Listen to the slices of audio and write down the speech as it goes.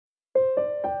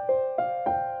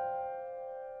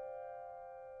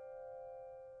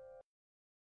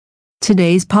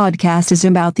Today's podcast is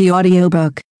about the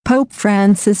audiobook, Pope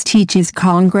Francis Teaches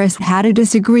Congress How to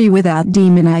Disagree Without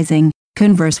Demonizing,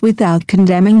 Converse Without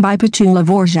Condemning by Petula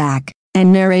Dvorak,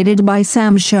 and narrated by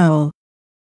Sam Scholl.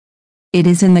 It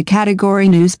is in the category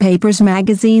Newspapers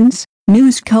Magazines,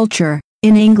 News Culture,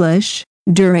 in English,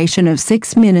 duration of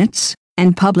 6 minutes,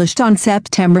 and published on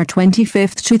September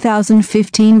 25,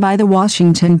 2015 by The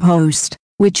Washington Post,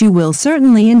 which you will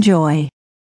certainly enjoy.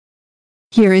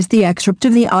 Here is the excerpt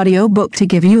of the audiobook to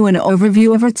give you an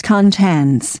overview of its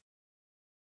contents.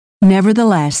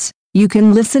 Nevertheless, you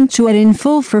can listen to it in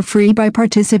full for free by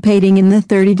participating in the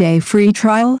 30-day free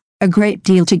trial, a great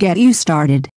deal to get you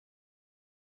started.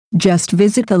 Just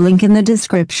visit the link in the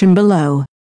description below.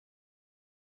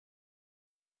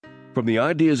 From the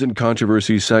Ideas and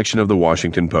Controversies section of The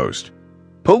Washington Post,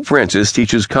 Pope Francis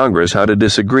teaches Congress how to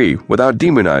disagree without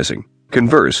demonizing,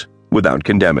 converse without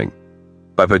condemning,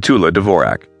 by Petula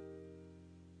Dvorak.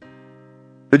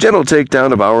 The gentle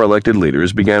takedown of our elected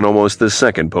leaders began almost the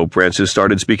second Pope Francis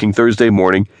started speaking Thursday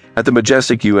morning at the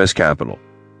majestic U.S. Capitol,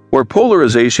 where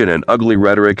polarization and ugly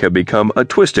rhetoric have become a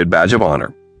twisted badge of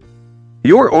honor.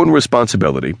 Your own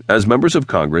responsibility as members of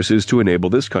Congress is to enable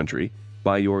this country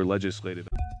by your legislative.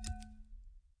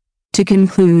 To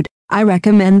conclude, I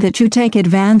recommend that you take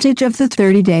advantage of the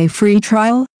 30-day free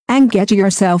trial and get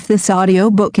yourself this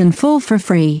audiobook in full for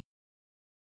free.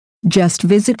 Just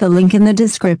visit the link in the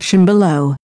description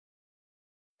below.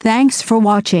 Thanks for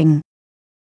watching.